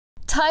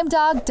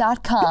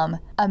TimeDog.com.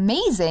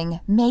 Amazing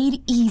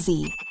made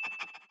easy.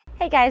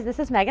 Hey guys, this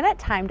is Megan at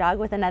TimeDog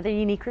with another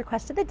unique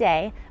request of the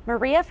day.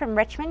 Maria from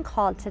Richmond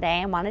called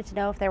today and wanted to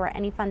know if there were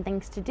any fun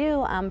things to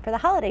do for the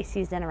holiday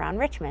season around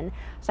Richmond.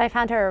 So I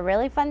found her a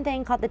really fun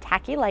thing called the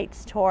Tacky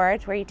Lights Tour.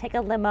 It's where you take a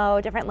limo,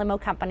 different limo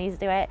companies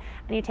do it,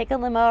 and you take a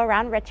limo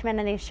around Richmond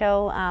and they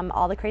show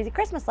all the crazy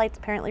Christmas lights.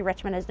 Apparently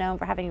Richmond is known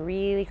for having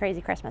really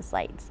crazy Christmas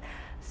lights.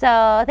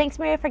 So thanks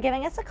Maria for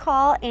giving us a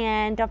call,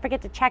 and don't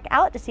forget to check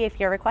out to see if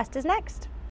your request is next.